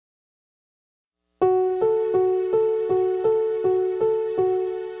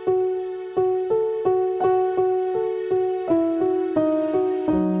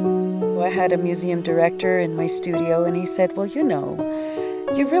had a museum director in my studio, and he said, well, you know,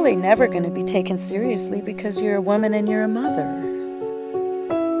 you're really never going to be taken seriously because you're a woman and you're a mother.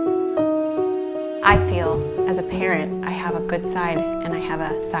 I feel, as a parent, I have a good side, and I have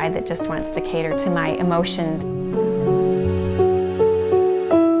a side that just wants to cater to my emotions.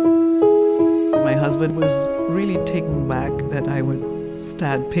 My husband was really taken back that I would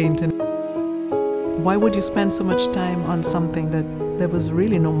start painting. Why would you spend so much time on something that there was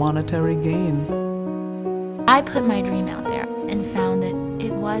really no monetary gain? I put my dream out there and found that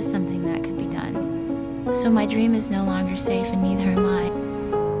it was something that could be done. So my dream is no longer safe, and neither am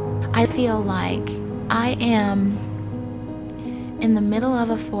I. I feel like I am in the middle of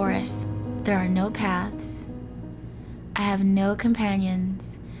a forest. There are no paths. I have no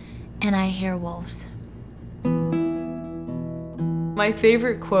companions, and I hear wolves. My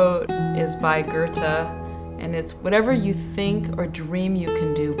favorite quote is by Goethe, and it's, "Whatever you think or dream you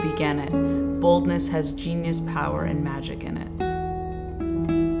can do, begin it. Boldness has genius, power, and magic in it."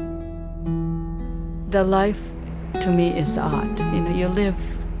 The life, to me, is art. You know, you live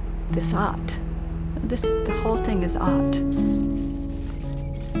this art. The whole thing is art.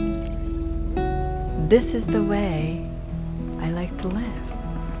 This is the way I like to live.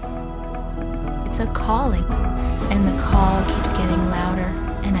 It's a calling, and the call keeps getting louder,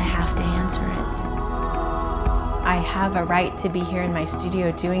 and I have to answer it. I have a right to be here in my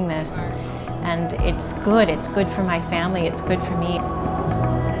studio doing this, and it's good. It's good for my family. It's good for me.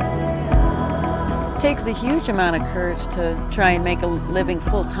 It takes a huge amount of courage to try and make a living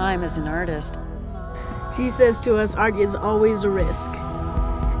full-time as an artist. She says to us, art is always a risk,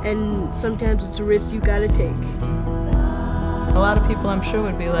 and sometimes it's a risk you gotta take. A lot of people, I'm sure,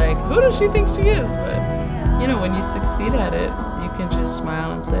 would be like, who does she think she is? But, you know, when you succeed at it, you can just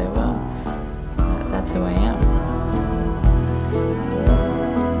smile and say, well, that's who I am.